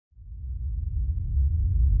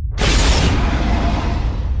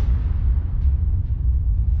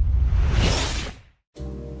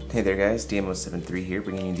Hey there guys, DMO73 here,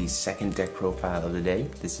 bringing you the second deck profile of the day.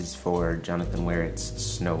 This is for Jonathan Werett's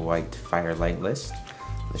Snow White Firelight list.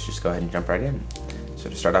 Let's just go ahead and jump right in. So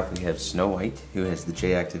to start off, we have Snow White, who has the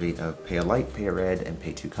J activate of pay a light, pay a red, and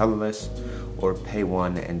pay 2 colorless, or pay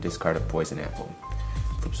 1 and discard a poison apple.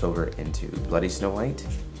 Flips over into Bloody Snow White,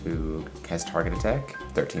 who has target attack,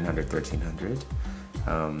 1300, 1300.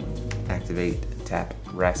 Activate, tap,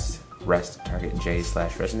 rest target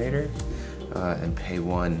J/Resonator, and pay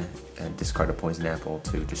 1 and discard a poison apple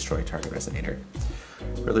to destroy target Resonator.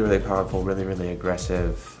 Really powerful, really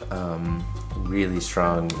aggressive, really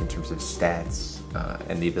strong in terms of stats,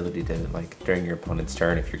 and the ability to, like, during your opponent's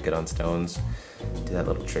turn, if you're good on stones, do that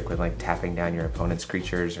little trick with like tapping down your opponent's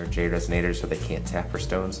creatures or J Resonators so they can't tap for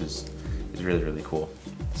stones is really cool.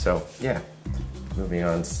 So yeah, moving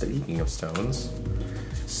on, speaking of stones,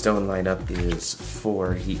 stone lineup is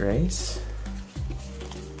 4 Heat Rays,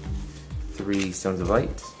 3 Stones of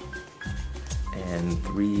Light, and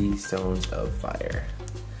 3 Stones of Fire.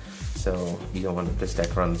 So you don't want, this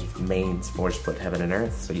deck runs mains 4 split heaven and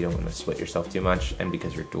earth, so you don't want to split yourself too much, and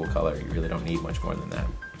because you're dual color, you really don't need much more than that.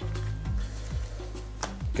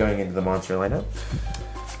 Going into the monster lineup,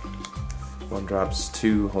 1 drops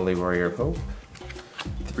 2 Holy Warrior of Hope,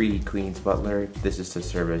 3 Queen's Butler. This is to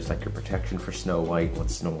serve as like your protection for Snow White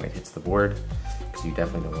once Snow White hits the board, because you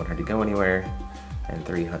definitely don't want her to go anywhere. And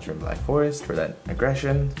 3 Hunter in Black Forest for that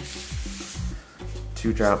aggression.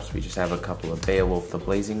 2 drops, we just have a couple of Beowulf the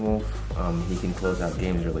Blazing Wolf. He can close out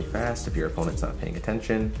games really fast if your opponent's not paying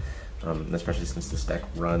attention, especially since this deck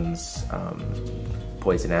runs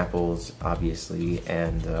Poison Apples, obviously,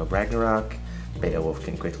 and Ragnarok. Beowulf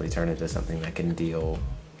can quickly turn into something that can deal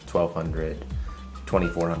 1200,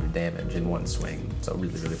 2400 damage in one swing, so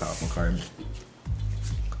really powerful card.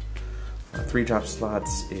 3 drop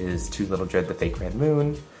slots is 2 Little Dread the Fake Red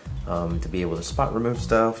Moon, to be able to spot remove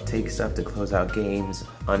stuff, take stuff to close out games,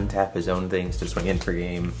 untap his own things to swing in for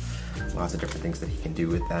game. Lots of different things that he can do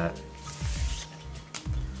with that.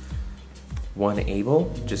 1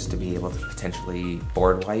 Abel, just to be able to potentially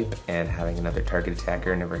board wipe, and having another target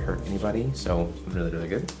attacker never hurt anybody, so really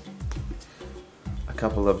good. A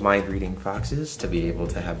couple of Mind Reading Foxes to be able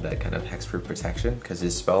to have that kind of hexproof protection, because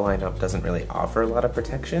his spell lineup doesn't really offer a lot of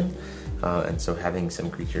protection, and so having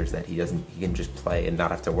some creatures that he can just play and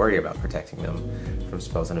not have to worry about protecting them from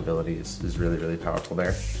spells and abilities is really powerful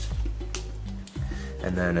there.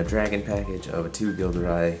 And then a dragon package of 2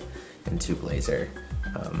 Gilderai and 2 Blazer.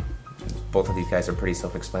 Both of these guys are pretty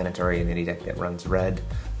self-explanatory in any deck that runs red.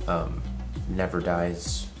 Never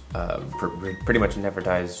dies, pretty much never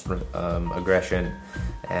dies aggression,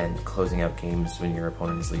 and closing out games when your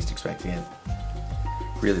opponent is least expecting it.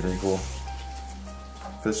 Really cool.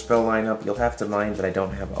 For the spell lineup, you'll have to mind that I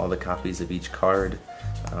don't have all the copies of each card.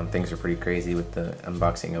 Things are pretty crazy with the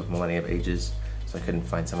unboxing of Millennia of Ages, so I couldn't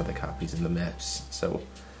find some of the copies in the maps. So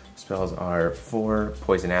spells are 4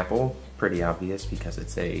 Poison Apple, pretty obvious because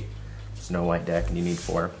it's a Snow White deck and you need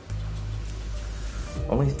 4.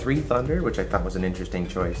 Only 3 Thunder, which I thought was an interesting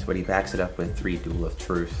choice, but he backs it up with 3 Duel of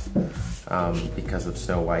Truth because of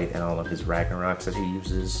Snow White and all of his Ragnaroks that he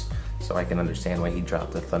uses, so I can understand why he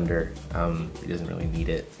dropped the Thunder. He doesn't really need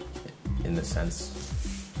it in this sense.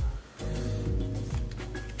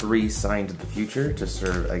 3 Sign to the Future to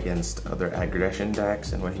serve against other aggression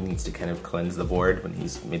decks and when he needs to kind of cleanse the board when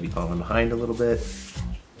he's maybe falling behind a little bit.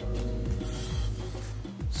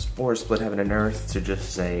 4 Split Heaven and Earth to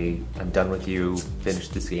just say, I'm done with you, finish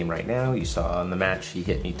this game right now. You saw in the match he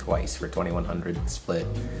hit me twice for 2100 split.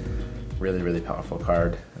 Really powerful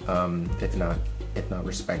card, if not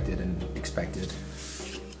respected and expected.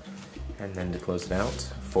 And then to close it out,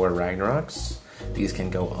 4 Ragnaroks. These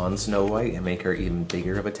can go on Snow White and make her even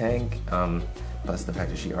bigger of a tank. Plus the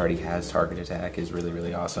fact that she already has target attack is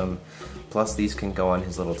really awesome. Plus these can go on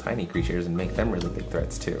his little tiny creatures and make them really big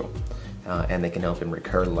threats too. And they can help him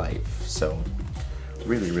recur life. So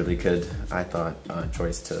really good, I thought,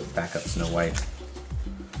 choice to back up Snow White.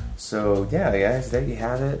 So yeah guys, there you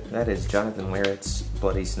have it. That is Jonathan Werett's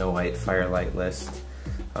Bloody Snow White Firelight list.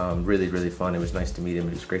 Really fun. It was nice to meet him.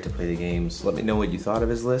 It was great to play the games. Let me know what you thought of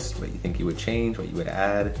his list, what you think you would change, what you would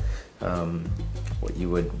add, what you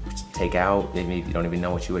would take out. Maybe you don't even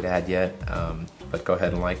know what you would add yet, but go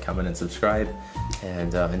ahead and like, comment, and subscribe.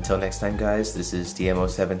 And until next time guys, this is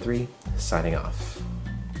DMO73 signing off.